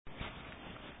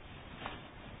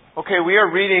Okay, we are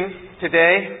reading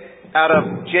today out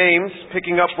of James,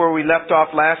 picking up where we left off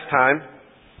last time.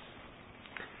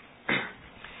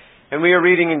 And we are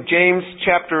reading in James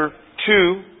chapter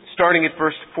 2, starting at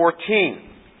verse 14.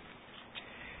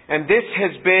 And this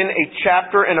has been a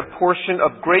chapter and a portion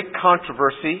of great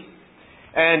controversy,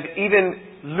 and even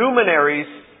luminaries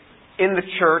in the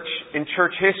church, in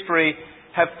church history,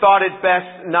 have thought it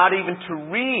best not even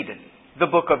to read the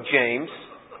book of James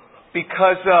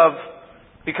because of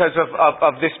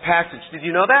this passage. Did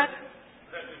you know that?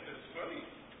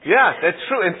 Yeah, that's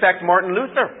true. In fact, Martin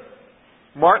Luther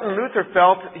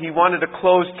felt he wanted a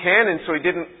closed canon, so he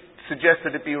didn't suggest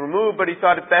that it be removed, but he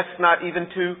thought it best not even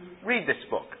to read this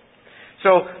book.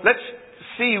 So let's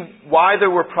see why there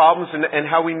were problems and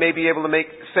how we may be able to make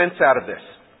sense out of this.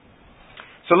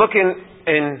 So look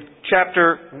in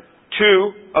chapter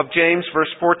 2 of James, verse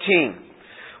 14.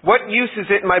 What use is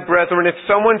it, my brethren, if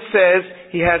someone says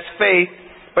he has faith,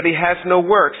 but he has no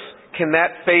works? Can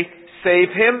that faith save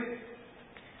him?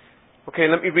 Okay,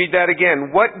 let me read that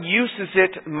again. What use is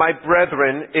it, my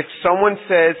brethren, if someone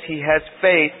says he has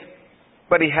faith,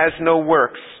 but he has no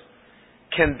works?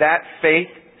 Can that faith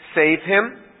save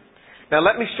him? Now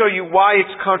let me show you why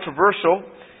it's controversial.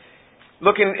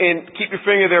 Look keep your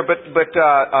finger there, but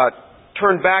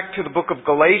turn back to the book of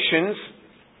Galatians,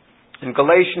 in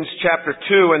Galatians chapter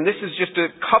 2, and this is just a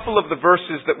couple of the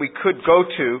verses that we could go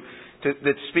to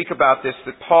that speak about this,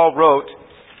 that Paul wrote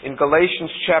in Galatians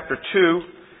chapter 2,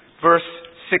 verse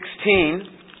 16.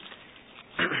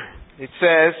 It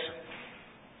says,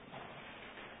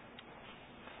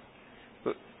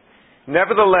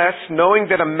 nevertheless, knowing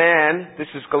that a man, this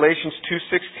is Galatians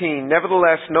 2:16,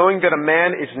 nevertheless, knowing that a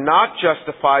man is not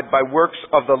justified by works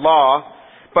of the law,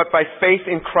 but by faith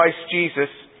in Christ Jesus,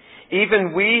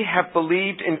 even we have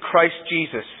believed in Christ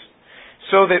Jesus,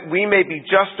 so that we may be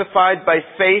justified by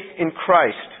faith in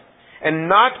Christ, and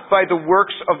not by the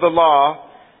works of the law,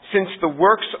 since the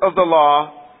works of the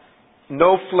law,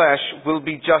 no flesh will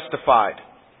be justified.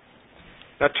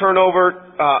 Now turn over,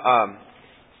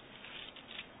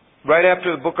 right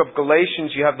after the book of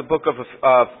Galatians, you have the book of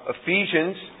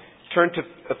Ephesians. Turn to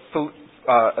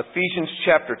Ephesians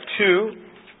chapter 2,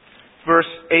 verse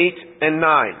 8 and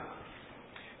 9.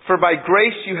 For by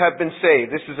grace you have been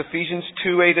saved. This is Ephesians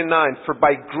 2, 8 and 9. For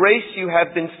by grace you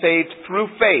have been saved through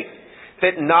faith,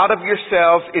 that not of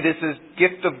yourselves, it is a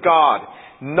gift of God,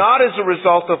 not as a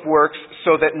result of works,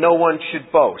 so that no one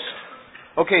should boast.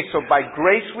 Okay, so by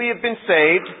grace we have been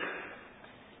saved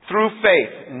through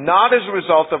faith, not as a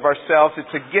result of ourselves.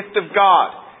 It's a gift of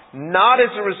God, not as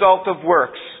a result of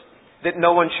works, that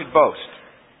no one should boast.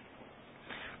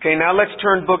 Okay, now let's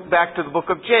turn back to the book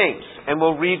of James, and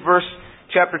we'll read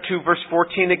chapter 2, verse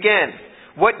 14 again.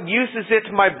 What use is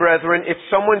it, my brethren, if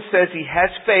someone says he has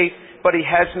faith, but he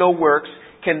has no works?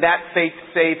 Can that faith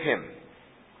save him?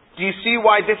 Do you see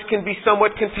why this can be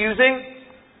somewhat confusing?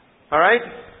 Alright?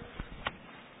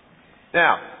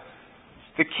 Now,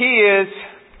 the key is,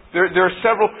 there are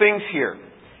several things here,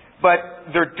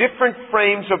 but there are different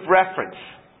frames of reference.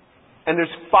 And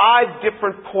there's 5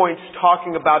 different points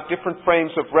talking about different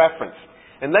frames of reference.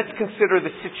 And let's consider the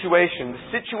situation.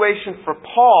 The situation for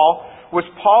Paul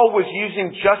was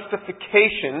using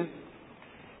justification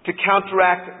to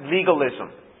counteract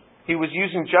legalism. He was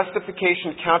using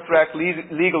justification to counteract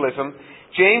legalism.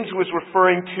 James was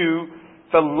referring to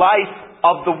the life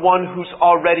of the one who's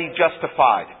already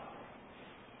justified,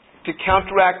 to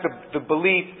counteract the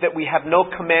belief that we have no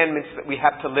commandments that we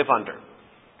have to live under.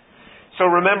 So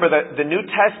remember that the New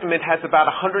Testament has about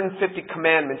 150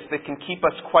 commandments that can keep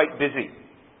us quite busy.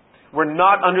 We're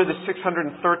not under the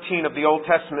 613 of the Old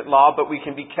Testament law, but we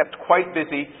can be kept quite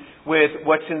busy with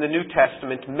what's in the New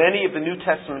Testament. Many of the New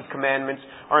Testament commandments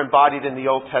are embodied in the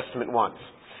Old Testament ones.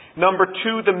 Number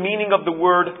 2, the meaning of the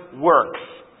word works.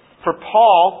 For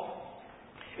Paul,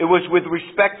 it was with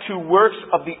respect to works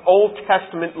of the Old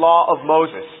Testament law of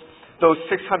Moses, those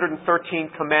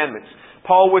 613 commandments.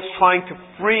 Paul was trying to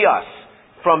free us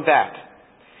from that.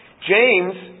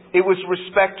 James, it was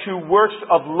respect to works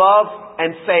of love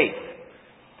and faith.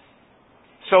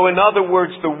 So in other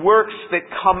words, the works that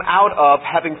come out of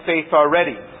having faith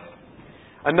already.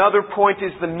 Another point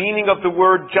is the meaning of the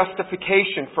word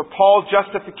justification. For Paul,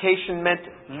 justification meant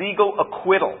legal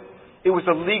acquittal. It was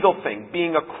a legal thing,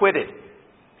 being acquitted.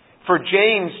 For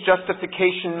James,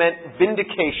 justification meant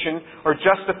vindication, or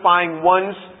justifying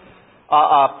one's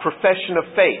profession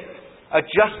of faith. A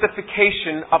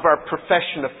justification of our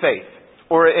profession of faith,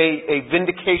 or a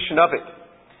vindication of it.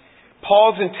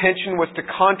 Paul's intention was to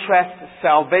contrast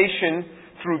salvation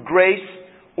through grace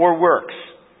or works.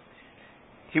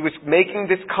 He was making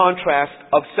this contrast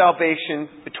of salvation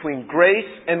between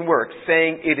grace and works,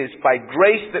 saying it is by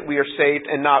grace that we are saved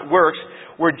and not works,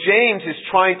 where James is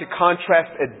trying to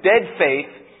contrast a dead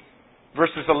faith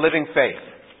versus a living faith.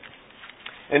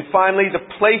 And finally, the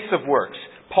place of works.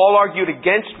 Paul argued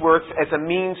against works as a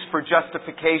means for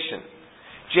justification.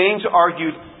 James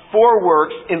argued for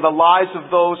works in the lives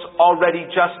of those already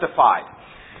justified.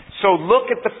 So look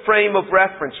at the frame of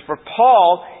reference. For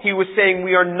Paul, he was saying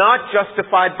we are not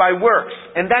justified by works.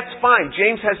 And that's fine.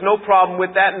 James has no problem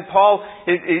with that. And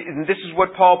this is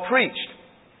what Paul preached.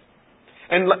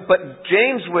 But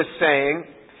James was saying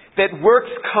that works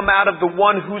come out of the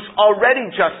one who's already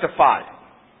justified.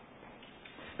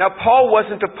 Now, Paul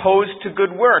wasn't opposed to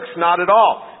good works, not at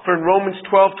all. For in Romans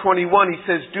 12:21, he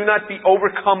says, "Do not be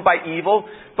overcome by evil,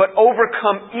 but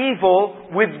overcome evil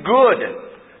with good."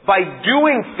 By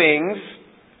doing things,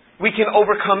 we can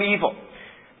overcome evil.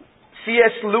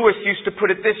 C.S. Lewis used to put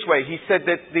it this way. He said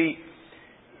that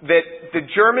the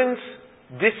Germans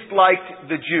disliked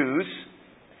the Jews,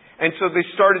 and so they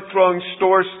started throwing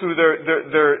stones through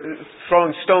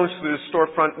throwing stones through the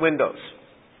storefront windows.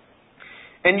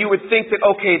 And you would think that,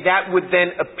 okay, that would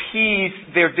then appease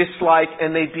their dislike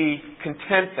and they'd be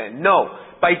content then. No.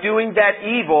 By doing that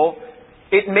evil,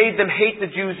 it made them hate the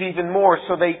Jews even more,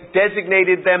 so they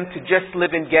designated them to just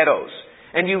live in ghettos.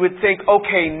 And you would think,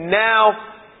 okay, now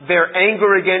their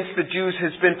anger against the Jews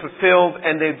has been fulfilled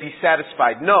and they'd be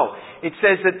satisfied. No. It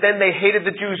says that then they hated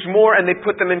the Jews more and they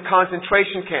put them in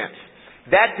concentration camps.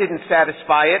 That didn't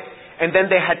satisfy it, and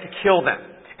then they had to kill them.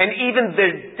 And even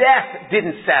their death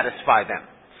didn't satisfy them.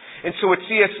 And so what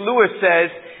C.S. Lewis says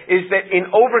is that in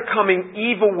overcoming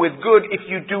evil with good, if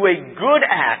you do a good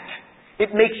act,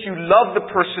 it makes you love the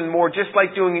person more, just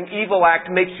like doing an evil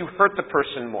act makes you hurt the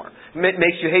person more.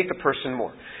 Makes you hate the person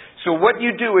more. So what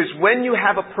you do is when you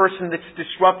have a person that's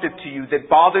disruptive to you, that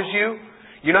bothers you,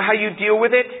 you know how you deal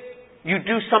with it? You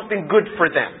do something good for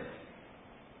them.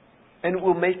 And it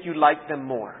will make you like them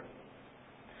more.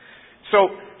 So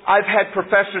I've had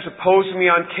professors oppose me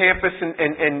on campus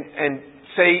and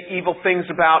say evil things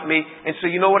about me. And so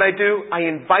you know what I do? I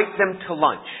invite them to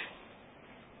lunch.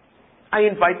 I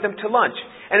invite them to lunch.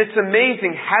 And it's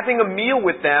amazing, having a meal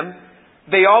with them,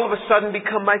 they all of a sudden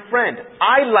become my friend.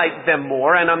 I like them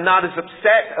more, and I'm not as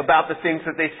upset about the things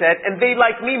that they said, and they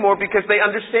like me more because they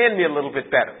understand me a little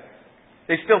bit better.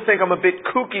 They still think I'm a bit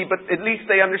kooky, but at least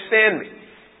they understand me.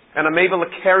 And I'm able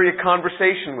to carry a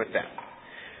conversation with them.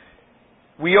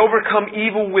 We overcome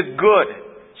evil with good.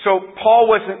 So Paul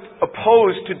wasn't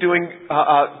opposed to doing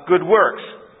good works,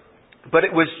 but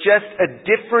it was just a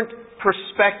different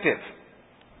perspective.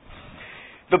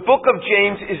 The book of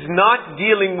James is not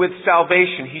dealing with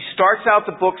salvation. He starts out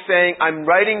the book saying, I'm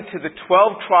writing to the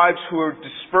 12 tribes who are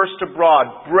dispersed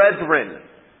abroad, brethren.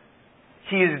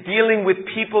 He is dealing with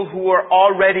people who are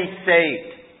already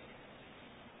saved.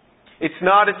 It's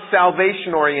not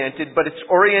salvation oriented, but it's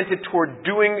oriented toward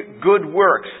doing good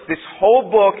works. This whole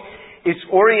book is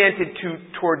oriented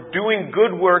toward doing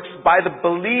good works by the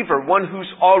believer, one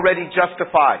who's already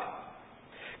justified.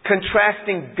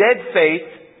 Contrasting dead faith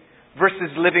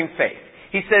versus living faith.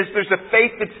 He says there's a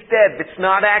faith that's dead, that's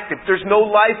not active. There's no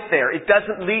life there. It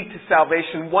doesn't lead to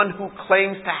salvation. One who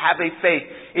claims to have a faith,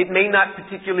 it may not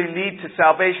particularly lead to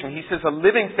salvation. He says a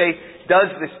living faith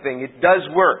does this thing. It does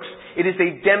works. It is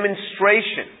a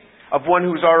demonstration of one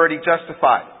who's already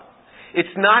justified.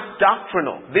 It's not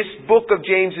doctrinal. This book of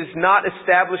James is not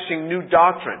establishing new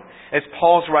doctrine, as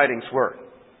Paul's writings were.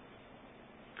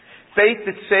 Faith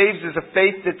that saves is a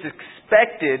faith that's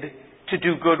expected to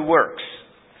do good works.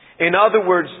 In other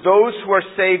words, those who are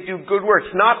saved do good works.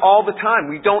 Not all the time.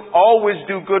 We don't always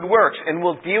do good works, and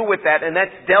we'll deal with that, and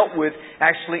that's dealt with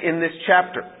actually in this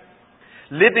chapter.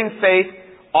 Living faith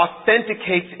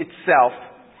authenticates itself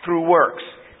through works.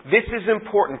 This is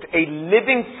important. A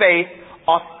living faith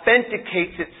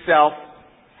authenticates itself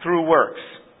through works.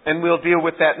 And we'll deal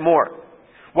with that more.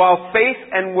 While faith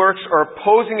and works are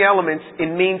opposing elements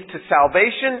in means to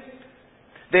salvation,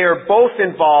 they are both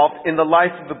involved in the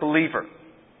life of the believer.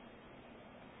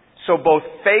 So both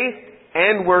faith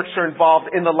and works are involved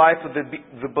in the life of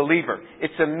the believer.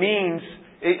 It's a means,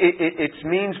 it's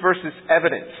means versus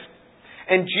evidence.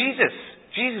 And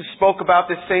Jesus spoke about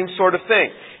this same sort of thing.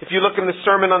 If you look in the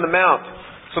Sermon on the Mount,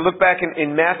 so look back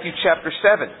in Matthew chapter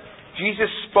 7. Jesus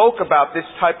spoke about this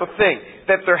type of thing,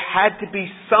 that there had to be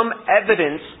some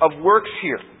evidence of works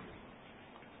here.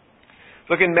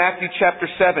 Look in Matthew chapter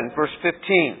 7, verse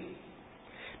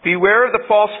 15. Beware of the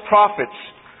false prophets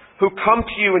who come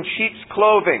to you in sheep's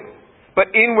clothing, but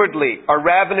inwardly are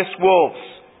ravenous wolves.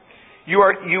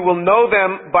 You will know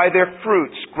them by their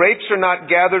fruits. Grapes are not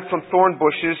gathered from thorn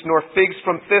bushes, nor figs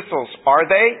from thistles, are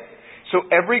they? So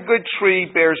every good tree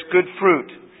bears good fruit,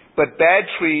 but bad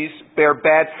trees bear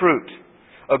bad fruit.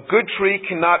 A good tree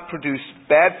cannot produce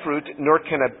bad fruit, nor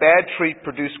can a bad tree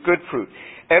produce good fruit.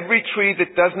 Every tree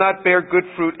that does not bear good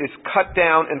fruit is cut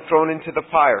down and thrown into the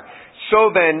fire.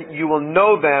 So then you will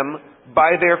know them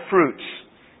by their fruits.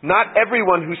 Not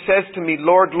everyone who says to me,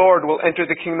 Lord, Lord, will enter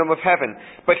the kingdom of heaven,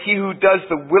 but he who does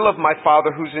the will of my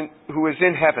Father who is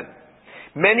in heaven.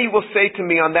 Many will say to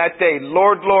me on that day,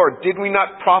 Lord, Lord, did we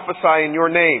not prophesy in your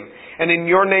name, and in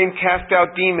your name cast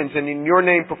out demons, and in your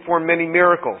name perform many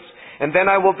miracles? And then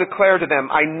I will declare to them,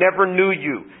 I never knew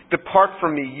you. Depart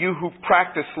from me, you who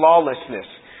practice lawlessness.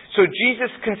 So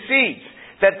Jesus concedes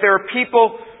that there are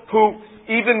people who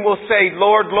even will say,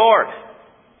 Lord, Lord,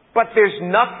 but there's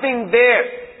nothing there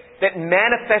that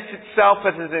manifests itself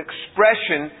as an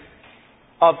expression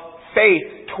of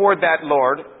faith toward that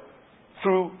Lord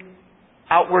through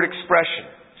outward expression.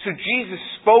 So Jesus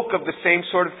spoke of the same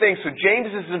sort of thing. So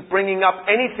James isn't bringing up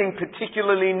anything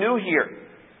particularly new here.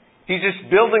 He's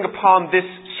just building upon this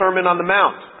Sermon on the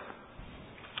Mount.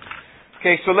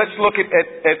 Okay, so let's look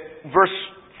at verse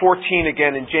 14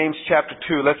 again in James chapter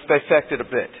 2. Let's dissect it a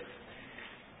bit.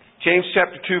 James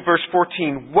chapter 2 verse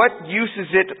 14. What use is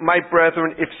it, my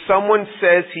brethren, if someone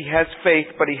says he has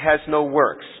faith but he has no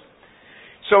works?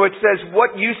 So it says,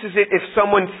 what use is it if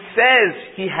someone says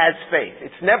he has faith?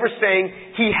 It's never saying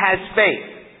he has faith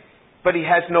but he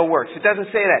has no works. It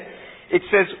doesn't say that. It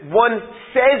says one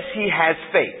says he has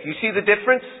faith. You see the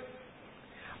difference?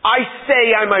 I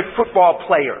say I'm a football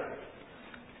player.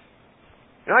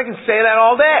 And I can say that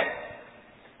all day.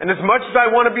 And as much as I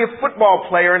want to be a football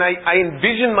player, and I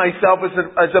envision myself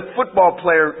as a football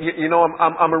player,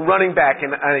 I'm a running back,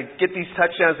 and I get these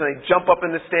touchdowns, and I jump up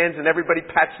in the stands, and everybody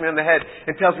pats me on the head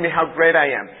and tells me how great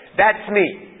I am. That's me.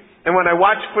 And when I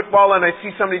watch football and I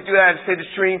see somebody do that, I say to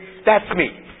Shereen, that's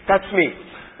me. That's me.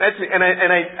 That's me. And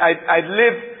I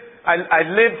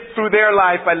live through their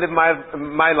life. I live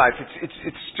my life.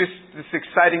 It's just this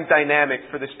exciting dynamic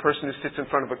for this person who sits in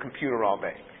front of a computer all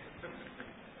day.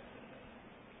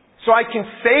 So I can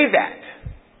say that,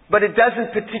 but it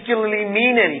doesn't particularly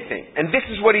mean anything. And this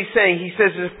is what he's saying. He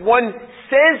says if one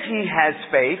says he has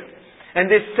faith, and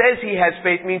this says he has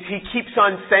faith means he keeps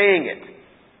on saying it.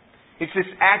 It's this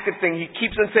active thing. He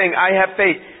keeps on saying, I have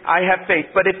faith, I have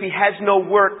faith. But if he has no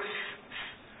works,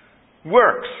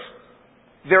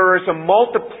 there is a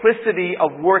multiplicity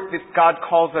of work that God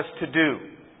calls us to do.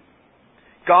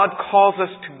 God calls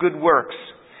us to good works.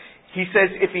 He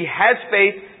says if he has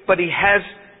faith, but he has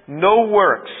no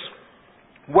works,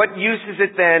 what use is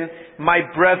it then, my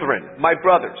brethren, my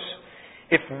brothers?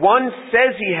 If one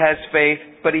says he has faith,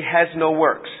 but he has no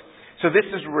works. So this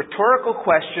is a rhetorical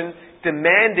question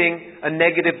demanding a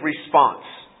negative response.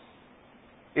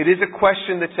 It is a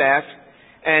question that's asked,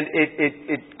 and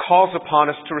it calls upon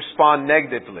us to respond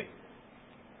negatively.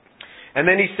 And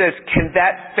then he says, can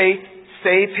that faith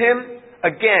save him?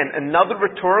 Again, another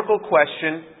rhetorical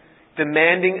question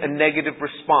demanding a negative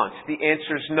response. The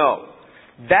answer is no.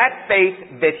 That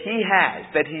faith that he has,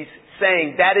 that he's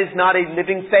saying, that is not a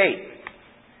living faith.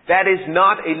 That is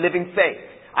not a living faith.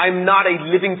 I'm not a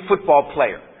living football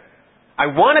player. I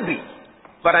want to be,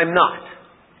 but I'm not.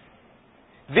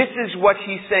 This is what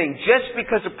he's saying. Just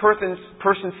because a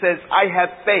person says, I have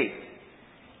faith,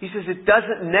 he says it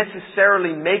doesn't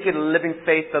necessarily make it a living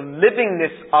faith. The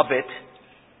livingness of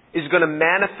it is going to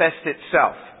manifest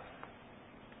itself.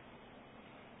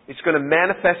 It's going to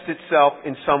manifest itself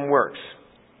in some works.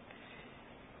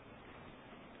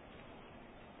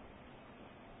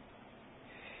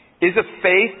 Is a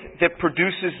faith that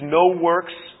produces no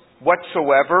works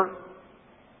whatsoever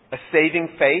a saving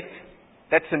faith?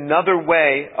 That's another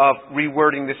way of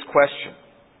rewording this question.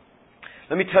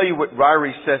 Let me tell you what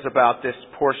Ryrie says about this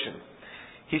portion.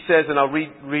 He says, and I'll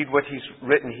read what he's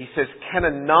written. He says, can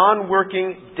a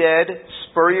non-working, dead,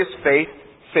 spurious faith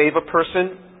save a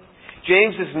person?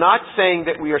 James is not saying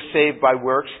that we are saved by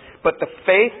works, but the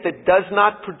faith that does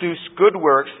not produce good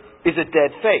works is a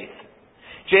dead faith.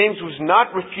 James was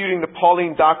not refuting the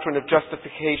Pauline doctrine of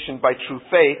justification by true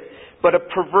faith, but a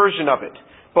perversion of it.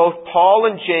 Both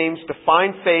Paul and James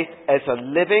define faith as a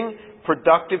living,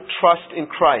 productive trust in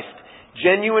Christ.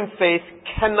 Genuine faith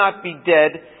cannot be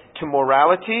dead to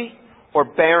morality or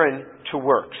barren to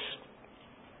works.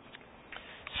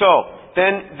 So,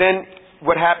 then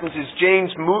what happens is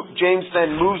James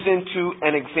then moves into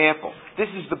an example. This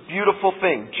is the beautiful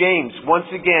thing. James, once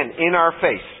again, in our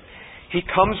face. He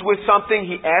comes with something,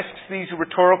 he asks these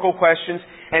rhetorical questions,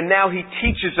 and now he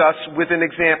teaches us with an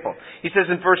example. He says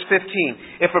in verse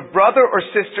 15, if a brother or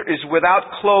sister is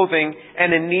without clothing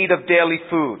and in need of daily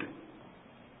food,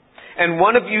 and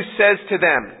one of you says to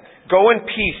them, go in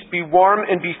peace, be warm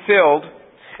and be filled,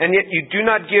 and yet you do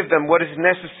not give them what is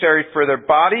necessary for their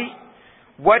body,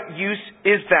 what use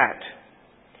is that?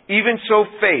 Even so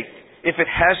faith, if it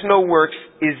has no works,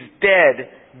 is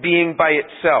dead, being by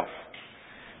itself.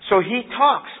 So he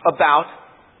talks about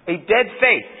a dead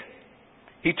faith.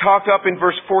 He talked up in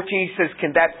verse 14, he says,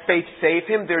 can that faith save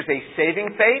him? There's a saving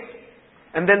faith,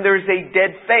 and then there's a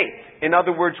dead faith. In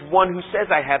other words, one who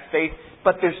says, I have faith,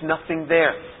 but there's nothing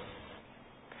there.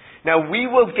 Now, we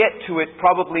will get to it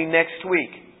probably next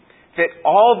week, that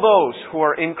all those who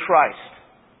are in Christ,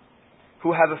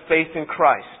 who have a faith in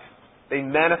Christ, they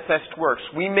manifest works.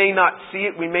 We may not see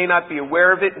it, we may not be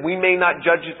aware of it, we may not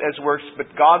judge it as works, but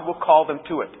God will call them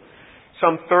to it.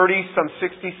 Some 30, some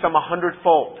 60, some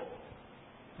 100-fold.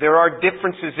 There are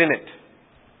differences in it.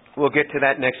 We'll get to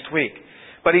that next week.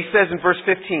 But he says in verse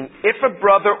 15, if a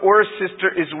brother or a sister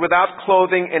is without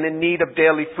clothing and in need of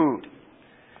daily food.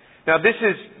 Now this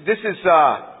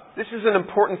is an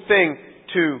important thing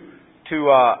to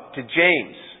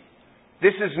James.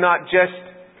 This is not just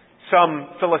some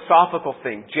philosophical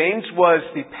thing. James was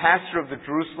the pastor of the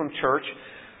Jerusalem church,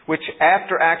 which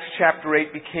after Acts chapter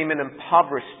 8 became an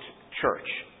impoverished church.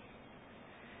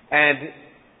 And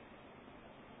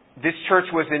this church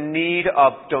was in need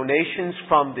of donations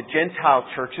from the Gentile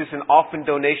churches, and often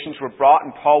donations were brought,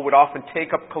 and Paul would often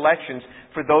take up collections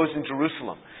for those in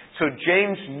Jerusalem. So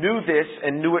James knew this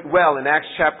and knew it well. In Acts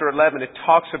chapter 11, it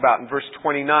talks about in verse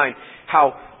 29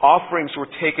 how offerings were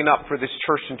taken up for this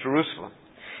church in Jerusalem.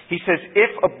 He says,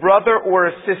 if a brother or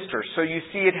a sister, so you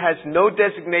see it has no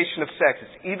designation of sex,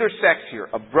 it's either sex here,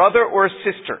 a brother or a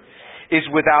sister is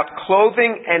without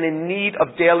clothing and in need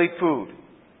of daily food.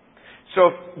 So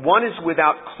if one is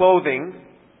without clothing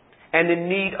and in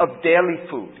need of daily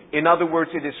food, in other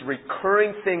words, it is a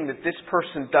recurring thing that this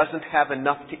person doesn't have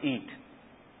enough to eat.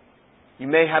 You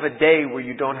may have a day where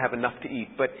you don't have enough to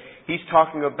eat, but he's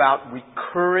talking about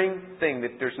recurring thing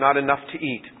that there's not enough to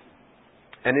eat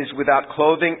and is without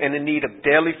clothing and in need of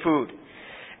daily food.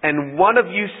 And one of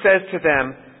you says to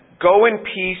them, go in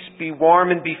peace, be warm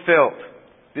and be filled.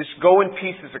 This go in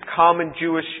peace is a common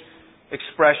Jewish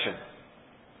expression.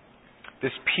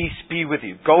 This peace be with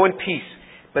you. Go in peace.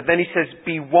 But then he says,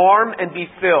 be warm and be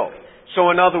filled.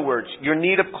 So in other words, your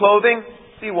need of clothing,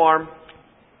 be warm.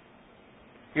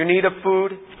 Your need of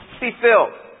food, be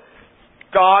filled.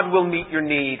 God will meet your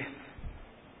need.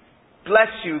 Bless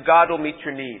you, God will meet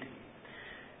your need.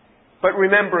 But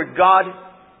remember, God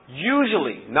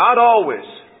usually, not always,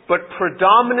 but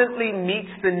predominantly meets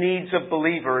the needs of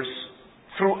believers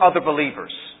through other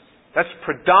believers. That's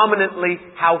predominantly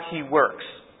how He works.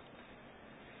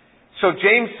 So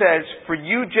James says, for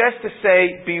you just to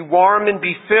say, be warm and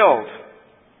be filled,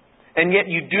 and yet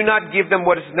you do not give them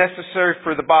what is necessary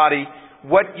for the body,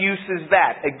 what use is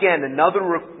that? Again, another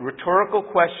rhetorical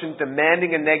question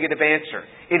demanding a negative answer.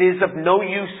 It is of no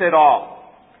use at all.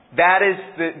 That is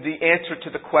the answer to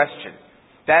the question.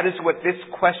 That is what this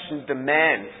question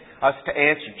demands us to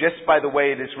answer, just by the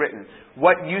way it is written.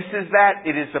 What use is that?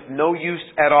 It is of no use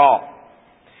at all.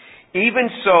 Even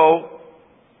so,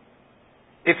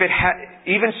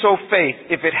 faith,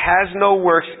 if it has no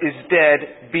works, is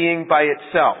dead, being by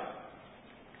itself.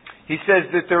 He says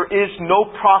that there is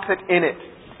no profit in it.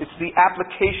 It's the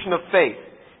application of faith.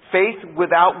 Faith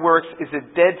without works is a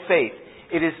dead faith.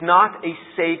 It is not a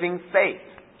saving faith.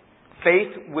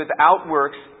 Faith without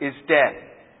works is dead.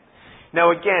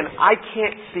 Now again, I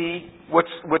can't see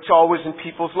what's always in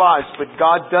people's lives, but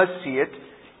God does see it,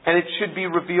 and it should be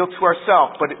revealed to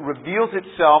ourselves. But it reveals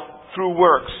itself through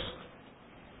works.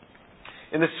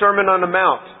 In the Sermon on the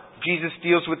Mount, Jesus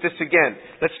deals with this again.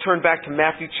 Let's turn back to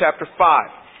Matthew chapter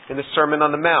 5 in the Sermon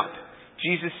on the Mount.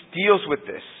 Jesus deals with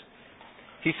this.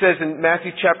 He says in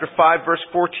Matthew chapter 5 verse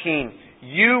 14,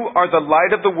 you are the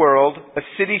light of the world. A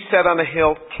city set on a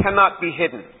hill cannot be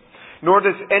hidden. Nor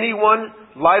does anyone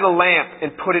light a lamp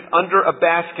and put it under a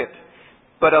basket,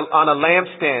 but on a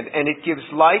lampstand, and it gives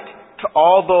light to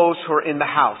all those who are in the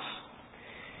house.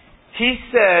 He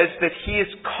says that He is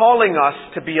calling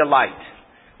us to be a light.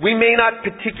 We may not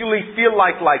particularly feel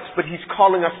like lights, but He's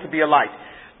calling us to be a light.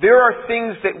 There are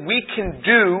things that we can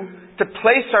do to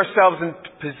place ourselves in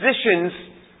positions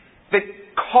that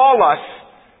call us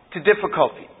to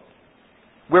difficulty,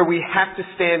 where we have to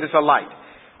stand as a light.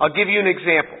 I'll give you an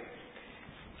example.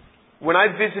 When I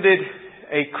visited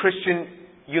a Christian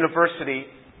university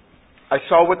I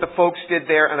saw what the folks did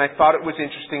there, and I thought it was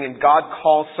interesting, and God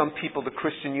calls some people to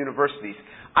Christian universities.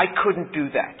 I couldn't do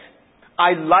that.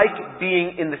 I like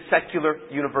being in the secular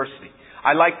university.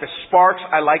 I like the sparks,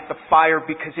 I like the fire,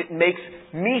 because it makes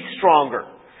me stronger.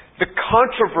 The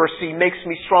controversy makes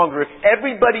me stronger. If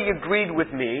everybody agreed with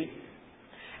me,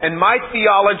 and my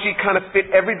theology kind of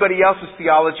fit everybody else's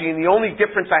theology, and the only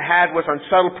difference I had was on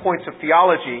subtle points of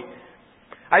theology,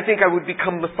 I think I would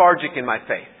become lethargic in my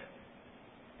faith.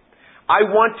 I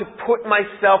want to put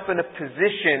myself in a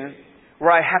position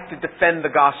where I have to defend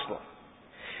the gospel.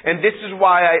 And this is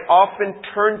why I often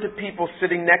turn to people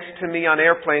sitting next to me on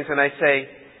airplanes and I say,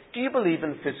 do you believe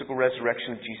in the physical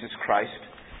resurrection of Jesus Christ?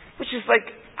 Which is like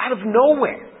out of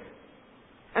nowhere.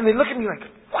 And they look at me like,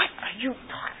 what are you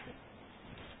talking?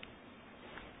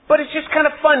 But it's just kind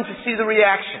of fun to see the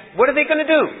reaction. What are they going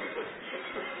to do?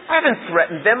 I haven't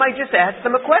threatened them. I just asked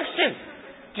them a question.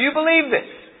 Do you believe this?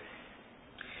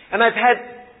 And I've had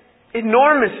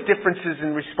enormous differences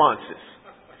in responses.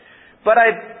 But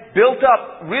I've built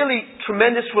up really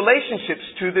tremendous relationships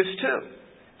through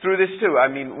this too.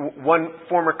 I mean, one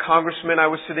former congressman I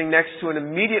was sitting next to, and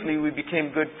immediately we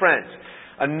became good friends.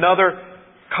 Another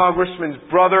congressman's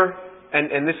brother,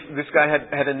 and this guy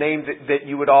had a name that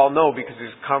you would all know because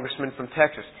he's a congressman from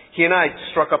Texas. He and I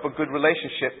struck up a good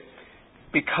relationship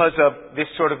because of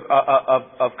this sort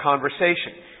of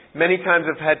conversation. Many times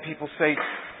I've had people say,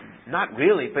 not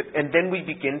really, and then we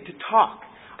begin to talk.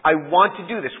 I want to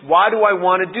do this. Why do I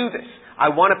want to do this? I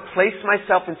want to place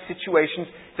myself in situations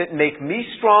that make me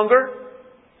stronger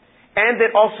and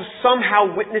that also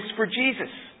somehow witness for Jesus.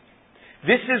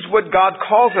 This is what God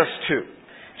calls us to.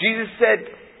 Jesus said,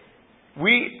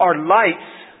 we are lights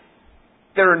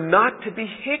that are not to be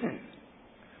hidden.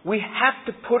 We have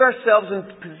to put ourselves in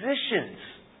positions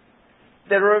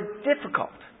that are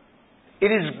difficult. It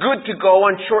is good to go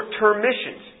on short-term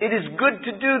missions. It is good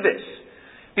to do this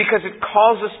because it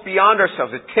calls us beyond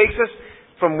ourselves. It takes us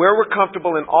from where we're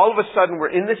comfortable, and all of a sudden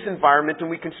we're in this environment and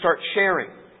we can start sharing.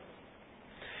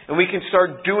 And we can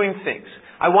start doing things.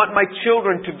 I want my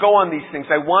children to go on these things.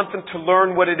 I want them to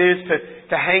learn what it is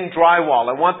to hang drywall.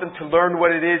 I want them to learn what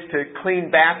it is to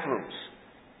clean bathrooms.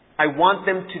 I want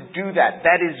them to do that.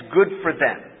 That is good for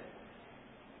them.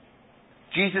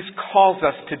 Jesus calls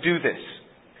us to do this.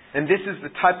 And this is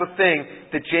the type of thing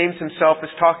that James himself is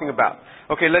talking about.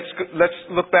 Okay, let's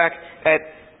look back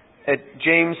at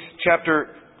James chapter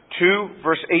 2,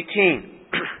 verse 18.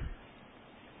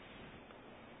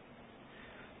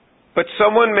 But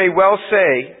someone may well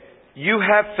say, you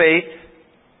have faith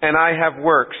and I have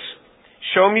works.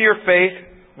 Show me your faith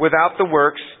without the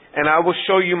works, and I will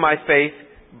show you my faith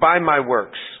by my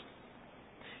works.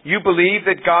 You believe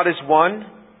that God is one?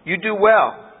 You do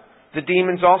well. The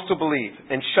demons also believe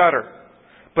and shudder.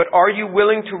 But are you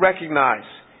willing to recognize,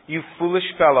 you foolish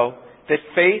fellow, that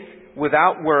faith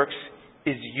without works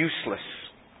is useless?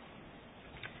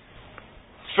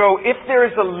 So if there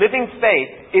is a living faith,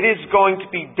 it is going to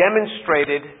be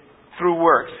demonstrated through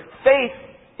works. Faith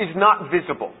is not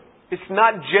visible. It's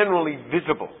not generally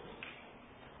visible.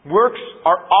 Works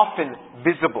are often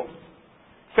visible.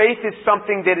 Faith is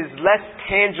something that is less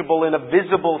tangible in a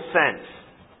visible sense.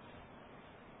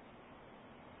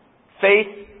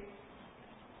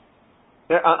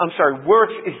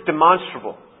 Works is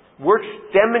demonstrable. Works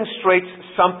demonstrates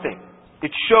something.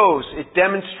 It shows, it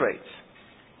demonstrates.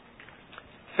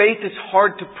 Faith is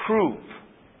hard to prove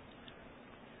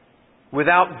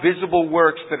without visible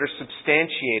works that are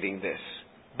substantiating this.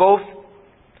 Both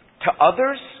to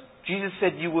others, Jesus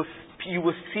said, you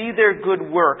will see their good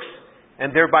works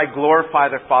and thereby glorify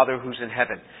their Father who's in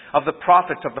heaven. Of the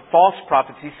prophets, of the false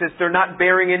prophets, he says they're not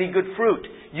bearing any good fruit.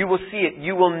 You will see it.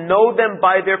 You will know them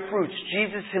by their fruits.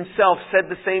 Jesus himself said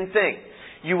the same thing.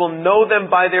 You will know them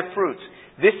by their fruits.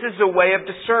 This is a way of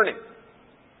discerning.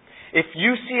 If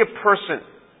you see a person,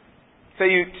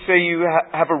 say you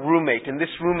have a roommate, and this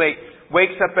roommate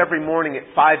wakes up every morning at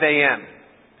 5 a.m.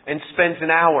 and spends an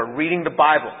hour reading the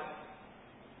Bible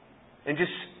and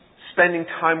just spending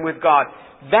time with God,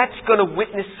 that's going to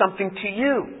witness something to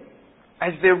you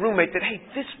as their roommate that, hey,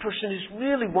 this person is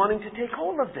really wanting to take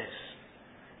hold of this.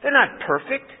 They're not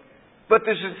perfect, but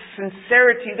there's a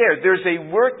sincerity there. There's a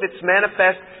work that's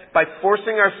manifest by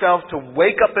forcing ourselves to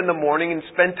wake up in the morning and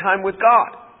spend time with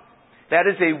God. That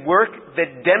is a work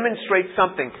that demonstrates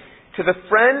something to the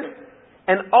friend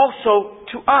and also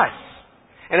to us.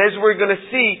 And as we're going to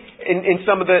see in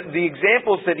some of the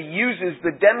examples that he uses,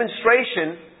 the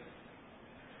demonstration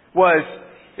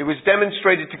it was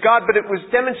demonstrated to God, but it was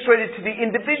demonstrated to the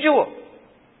individual.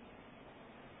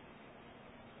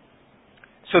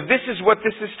 So this is what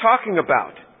this is talking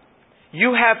about.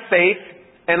 You have faith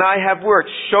and I have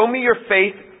works. Show me your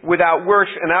faith without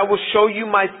works, and I will show you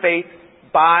my faith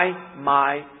by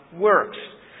my works.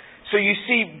 So you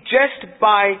see, just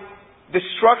by the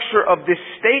structure of this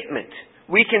statement,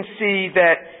 we can see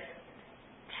that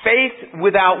faith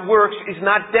without works is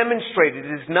not demonstrated.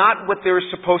 It is not what there is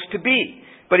supposed to be.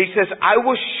 But he says, I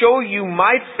will show you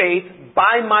my faith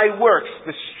by my works.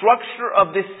 The structure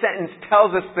of this sentence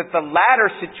tells us that the latter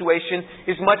situation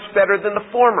is much better than the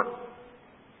former.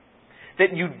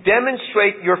 That you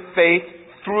demonstrate your faith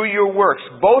through your works.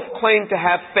 Both claim to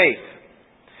have faith,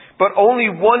 but only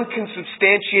one can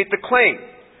substantiate the claim.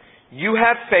 You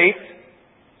have faith,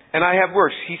 and I have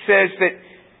works. He says that,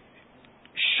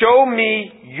 show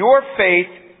me your faith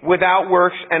without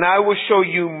works, and I will show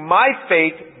you my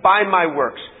faith by my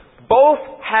works. Both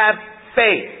have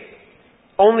faith.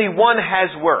 Only one has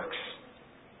works.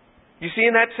 You see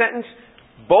in that sentence?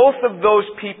 Both of those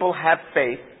people have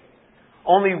faith.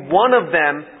 Only one of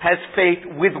them has faith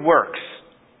with works.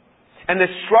 And the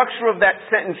structure of that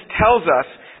sentence tells us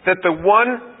that the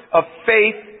one of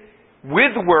faith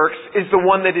with works is the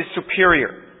one that is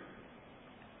superior.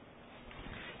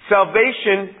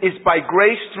 Salvation is by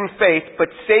grace through faith, but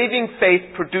saving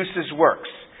faith produces works.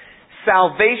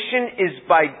 Salvation is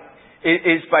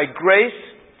by grace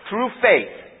through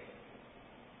faith,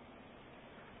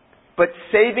 but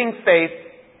saving faith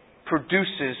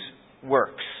produces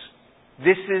works.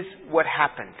 This is what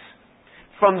happens.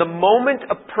 From the moment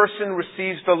a person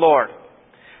receives the Lord,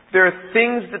 there are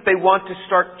things that they want to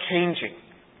start changing.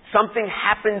 Something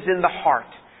happens in the heart.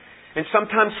 And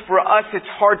sometimes for us it's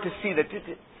hard to see that.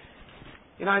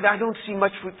 I don't see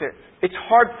much with it. It's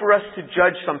hard for us to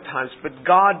judge sometimes, but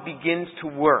God begins to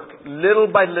work little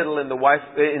by little in the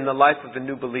life of the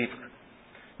new believer.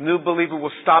 The new believer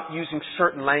will stop using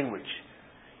certain language.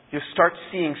 You'll start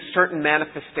seeing certain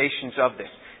manifestations of this.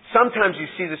 Sometimes you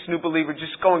see this new believer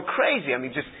just going crazy.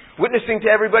 Just witnessing to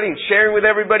everybody and sharing with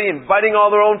everybody, inviting all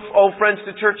their own old friends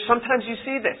to church. Sometimes you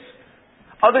see this.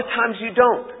 Other times you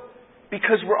don't,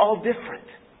 because we're all different.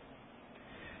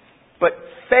 But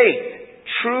faith,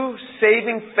 true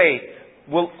saving faith,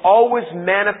 will always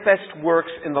manifest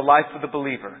works in the life of the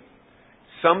believer.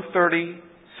 Some 30,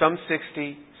 some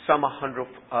 60, some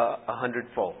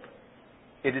 100-fold.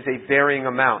 It is a varying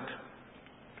amount.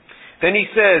 Then he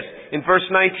says in verse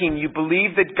 19, you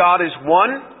believe that God is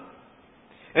one?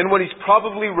 And what he's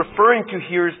probably referring to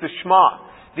here is the Shema,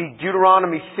 the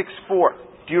Deuteronomy 6:4.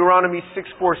 Deuteronomy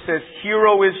 6:4 says, Hear,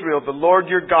 O Israel, the Lord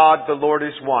your God, the Lord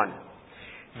is one.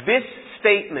 This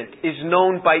statement is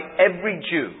known by every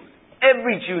Jew.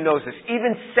 Every Jew knows this.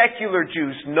 Even secular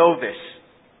Jews know this.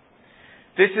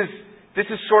 This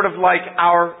is sort of like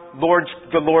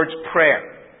the Lord's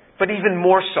Prayer. But even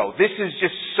more so. This is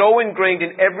just so ingrained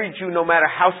in every Jew, no matter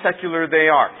how secular they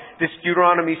are. This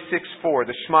Deuteronomy 6:4,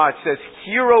 the Shema, it says,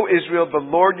 Hear, O Israel, the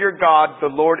Lord your God,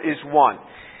 the Lord is one.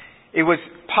 It was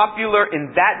popular in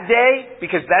that day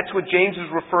because that's what James is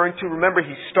referring to. Remember,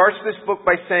 he starts this book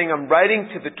by saying, I'm writing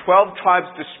to the 12 tribes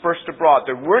dispersed abroad.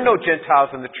 There were no Gentiles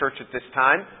in the church at this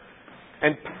time.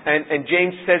 And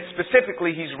James says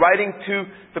specifically he's writing to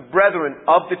the brethren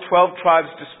of the 12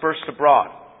 tribes dispersed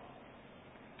abroad.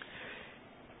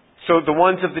 So the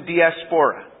ones of the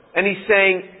diaspora. And he's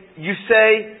saying, you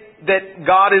say that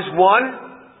God is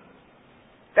one?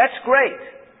 That's great.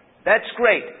 That's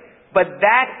great. But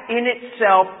that in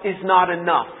itself is not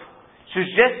enough. So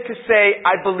just to say,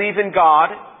 I believe in God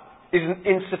is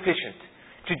insufficient.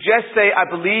 To just say, I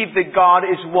believe that God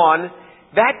is one,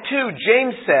 that too,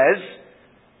 James says,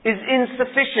 is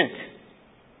insufficient.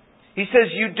 He says,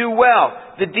 you do well.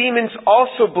 The demons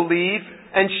also believe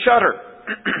and shudder.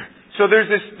 So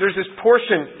there's this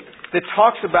portion that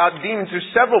talks about demons. There's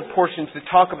several portions that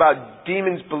talk about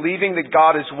demons believing that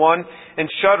God is one and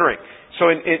shuddering. So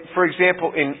for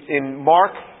example, in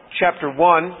Mark chapter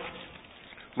 1,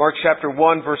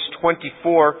 verse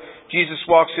 24, Jesus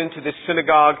walks into this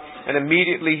synagogue and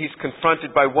immediately he's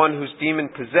confronted by one who's demon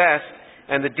possessed,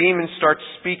 and the demon starts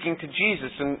speaking to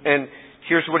Jesus. And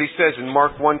here's what he says in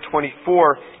Mark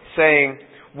 1:24, saying,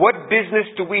 What business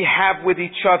do we have with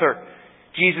each other,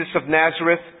 Jesus of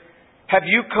Nazareth? Have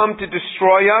you come to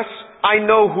destroy us? I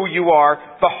know who you are,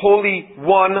 the Holy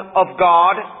One of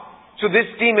God. So this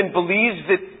demon believes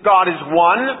that God is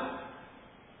one,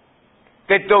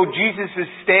 that though Jesus is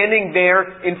standing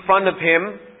there in front of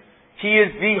him, he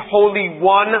is the Holy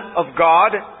One of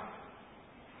God,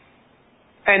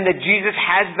 and that Jesus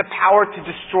has the power to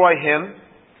destroy him.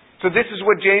 So this is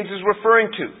what James is referring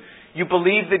to. You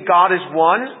believe that God is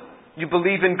one, you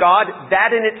believe in God, that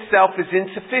in itself is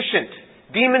insufficient.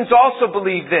 Demons also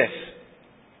believe this.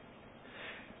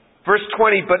 Verse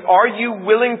 20, but are you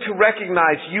willing to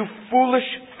recognize, you foolish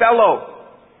fellow,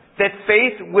 that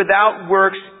faith without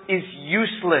works is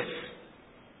useless?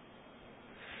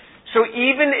 So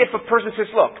even if a person says,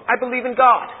 look, I believe in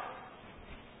God.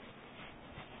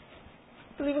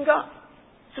 I believe in God.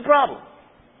 It's a problem.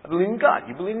 I believe in God.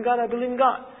 You believe in God, I believe in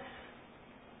God.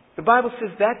 The Bible says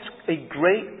that's a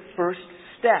great first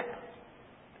step.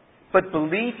 But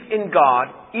belief in God,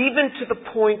 even to the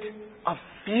point of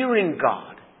fearing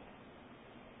God,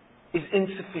 is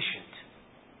insufficient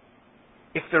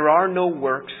if there are no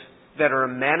works that are a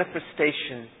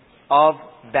manifestation of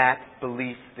that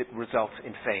belief that results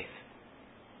in faith.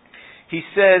 He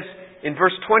says in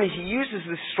verse 20, he uses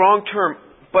this strong term,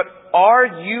 but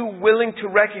are you willing to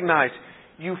recognize,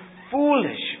 you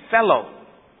foolish fellow?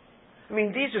 I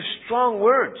mean, these are strong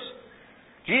words.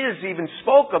 Jesus even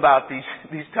spoke about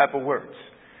these type of words.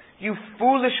 You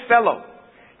foolish fellow,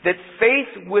 that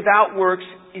faith without works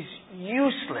is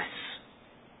useless.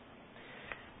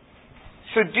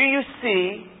 So do you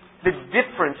see the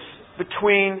difference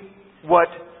between what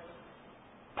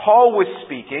Paul was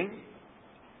speaking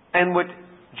and what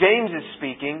James is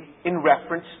speaking in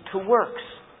reference to works?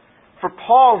 For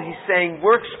Paul, he's saying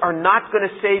works are not going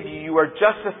to save you. You are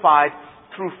justified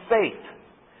through faith.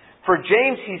 For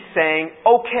James, he's saying,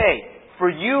 okay, for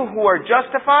you who are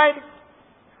justified,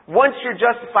 once you're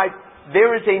justified,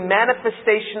 there is a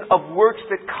manifestation of works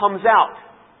that comes out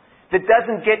that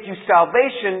doesn't get you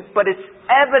salvation, but it's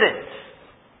evidence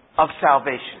of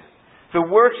salvation. The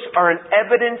works are an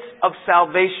evidence of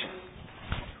salvation.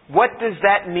 What does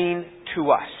that mean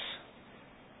to us?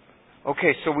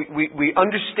 Okay, so we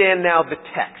understand now the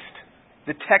text.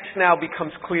 The text now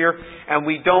becomes clear, and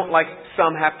we don't, like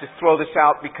some, have to throw this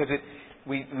out because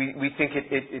we think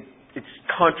it's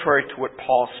contrary to what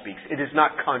Paul speaks. It is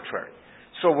not contrary.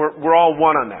 So we're all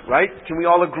one on that, right? Can we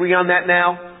all agree on that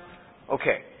now?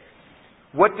 Okay.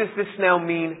 What does this now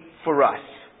mean for us?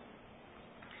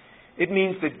 It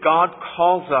means that God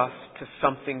calls us to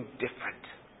something different.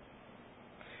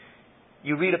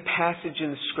 You read a passage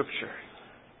in the Scripture,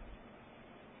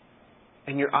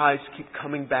 and your eyes keep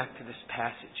coming back to this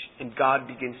passage, and God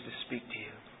begins to speak to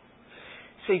you.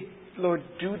 Say, Lord,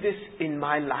 do this in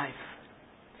my life.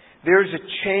 There's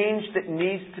a change that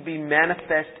needs to be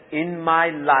manifest in my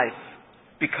life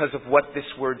because of what this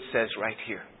word says right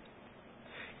here.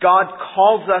 God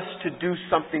calls us to do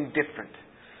something different.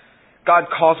 God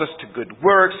calls us to good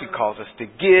works. He calls us to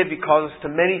give. He calls us to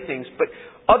many things. But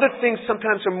other things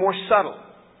sometimes are more subtle.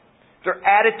 They're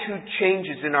attitude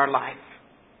changes in our life.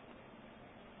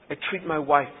 I treat my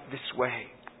wife this way,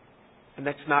 and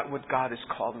that's not what God has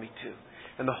called me to.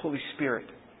 And the Holy Spirit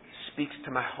speaks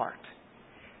to my heart.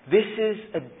 This is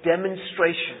a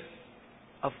demonstration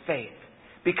of faith.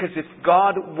 Because if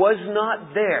God was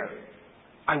not there,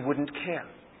 I wouldn't care.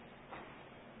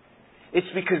 It's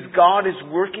because God is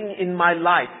working in my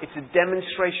life. It's a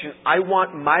demonstration. I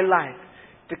want my life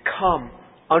to come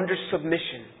under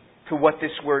submission to what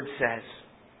this word says.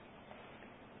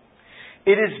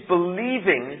 It is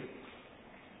believing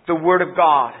the Word of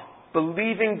God.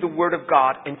 Believing the Word of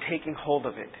God and taking hold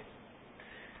of it.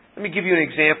 Let me give you an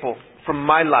example from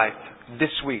my life this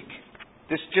week.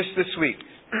 Just this week.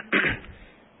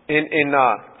 in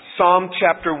Psalm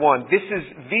chapter 1. This is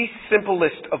the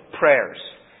simplest of prayers.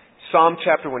 Psalm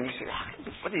chapter 1. You say,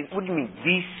 what do you mean,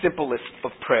 the simplest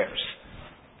of prayers?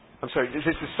 I'm sorry, this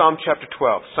is Psalm chapter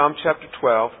 12. Psalm chapter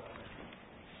 12.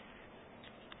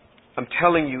 I'm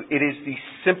telling you, it is the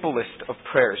simplest of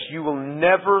prayers. You will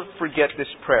never forget this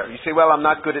prayer. You say, well, I'm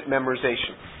not good at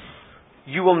memorization.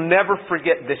 You will never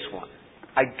forget this one.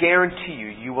 I guarantee you,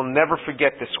 you will never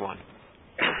forget this one.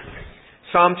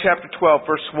 Psalm chapter 12,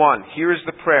 verse 1. Here is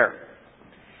the prayer.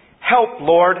 Help,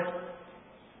 Lord.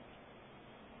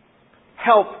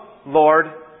 Help, Lord.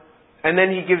 And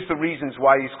then he gives the reasons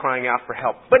why he's crying out for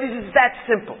help. But it is that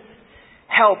simple.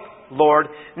 Help, Lord.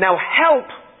 Now, help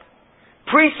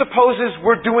presupposes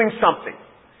we're doing something.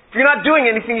 If you're not doing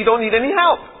anything, you don't need any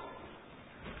help.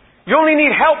 You only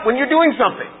need help when you're doing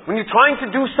something. When you're trying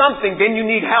to do something, then you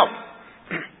need help.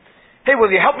 Hey,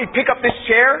 will you help me pick up this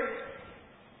chair?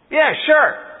 Yeah, sure.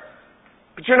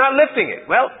 But you're not lifting it.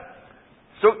 Well,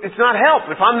 so it's not help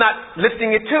if I'm not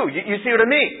lifting it too. You see what I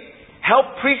mean?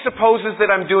 Help presupposes that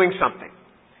I'm doing something.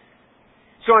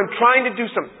 So I'm trying to do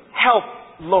something. Help,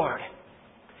 Lord.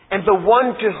 And the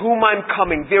one to whom I'm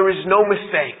coming, there is no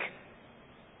mistake.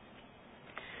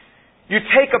 You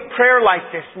take a prayer like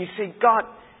this and you say, God,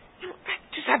 I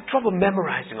just have trouble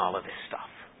memorizing all of this stuff.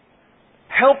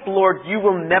 Help, Lord, you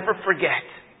will never forget.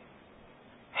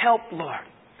 Help, Lord.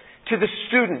 To the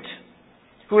student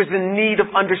who is in need of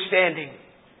understanding.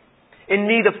 in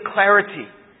need of clarity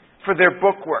for their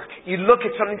bookwork. You look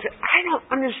at something and say, I don't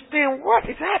understand what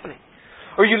is happening.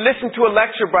 Or you listen to a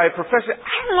lecture by a professor,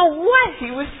 I don't know what he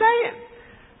was saying.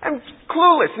 I'm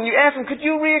clueless. And you ask him, could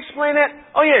you re-explain that?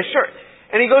 Oh yeah, sure.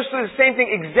 And he goes through the same thing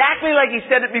exactly like he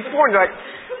said it before. And you're like,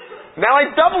 now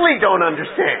I doubly don't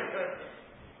understand.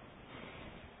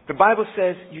 The Bible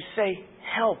says, you say,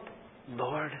 help,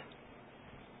 Lord.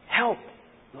 Help,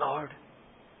 Lord.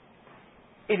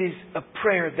 It is a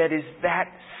prayer that is that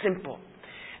simple.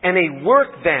 And a work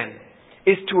then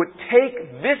is to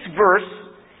take this verse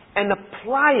and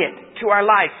apply it to our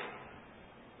life.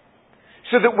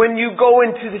 So that when you go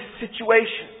into this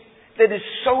situation that is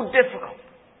so difficult,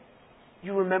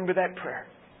 you remember that prayer.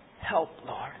 Help,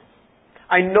 Lord.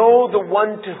 I know the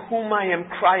one to whom I am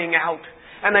crying out,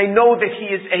 and I know that He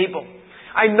is able.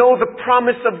 I know the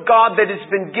promise of God that has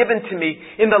been given to me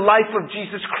in the life of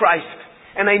Jesus Christ,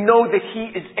 and I know that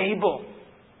He is able.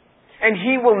 And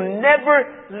He will never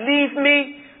leave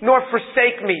me nor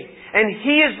forsake me. And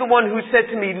He is the one who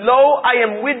said to me, Lo, I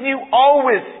am with you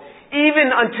always,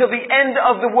 even until the end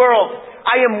of the world.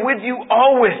 I am with you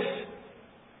always.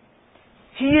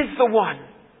 He is the one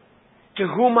to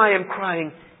whom I am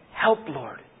crying, help,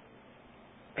 Lord.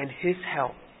 And His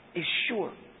help is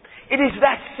sure. It is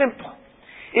that simple.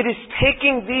 It is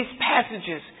taking these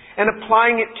passages and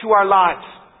applying it to our lives.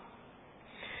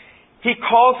 He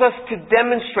calls us to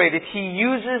demonstrate it. He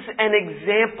uses an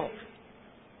example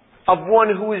of one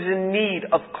who is in need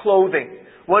of clothing,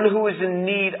 one who is in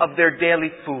need of their daily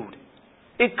food.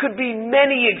 It could be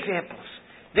many examples.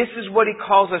 This is what He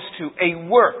calls us to, a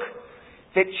work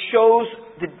that shows,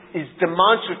 that is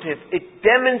demonstrative. It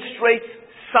demonstrates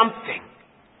something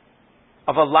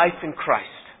of a life in Christ.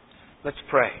 Let's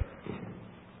pray.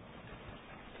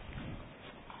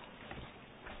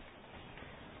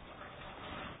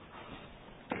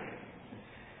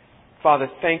 Father,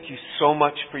 thank you so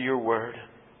much for your word,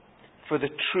 for the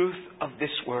truth of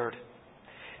this word,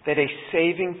 that a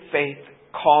saving faith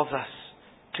calls us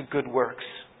to good works.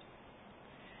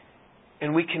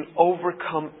 And we can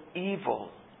overcome evil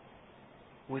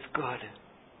with good.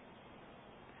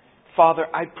 Father,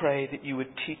 I pray that you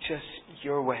would teach us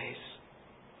your ways,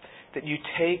 that you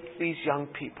take these young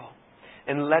people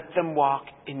and let them walk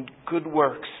in good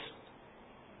works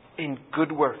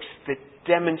that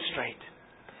demonstrate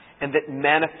and that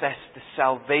manifest the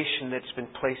salvation that's been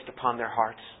placed upon their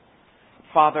hearts.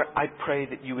 Father, I pray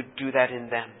that you would do that in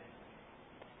them.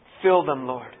 Fill them,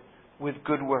 Lord, with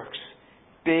good works,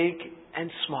 big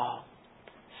and small,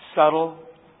 subtle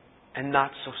and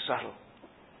not so subtle.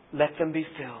 Let them be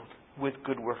filled with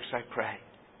good works, I pray.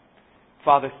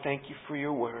 Father, thank you for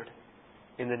your word.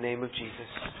 In the name of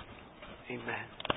Jesus, amen.